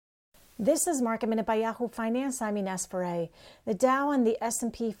This is Market Minute by Yahoo Finance. I'm Ines Ferre. The Dow and the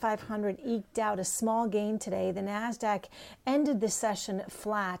S&P 500 eked out a small gain today. The Nasdaq ended the session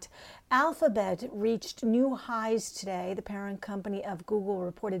flat. Alphabet reached new highs today. The parent company of Google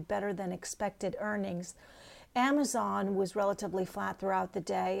reported better than expected earnings. Amazon was relatively flat throughout the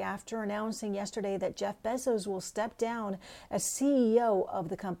day after announcing yesterday that Jeff Bezos will step down as CEO of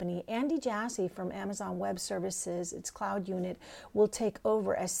the company. Andy Jassy from Amazon Web Services, its cloud unit, will take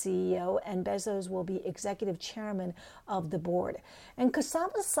over as CEO, and Bezos will be executive chairman of the board. And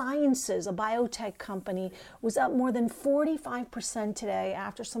Cassava Sciences, a biotech company, was up more than 45% today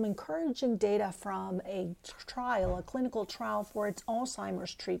after some encouraging data from a clinical trial for its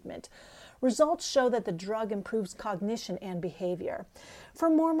Alzheimer's treatment. Results show that the drug improves cognition and behavior. For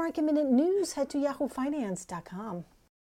more Market Minute news, head to yahoofinance.com.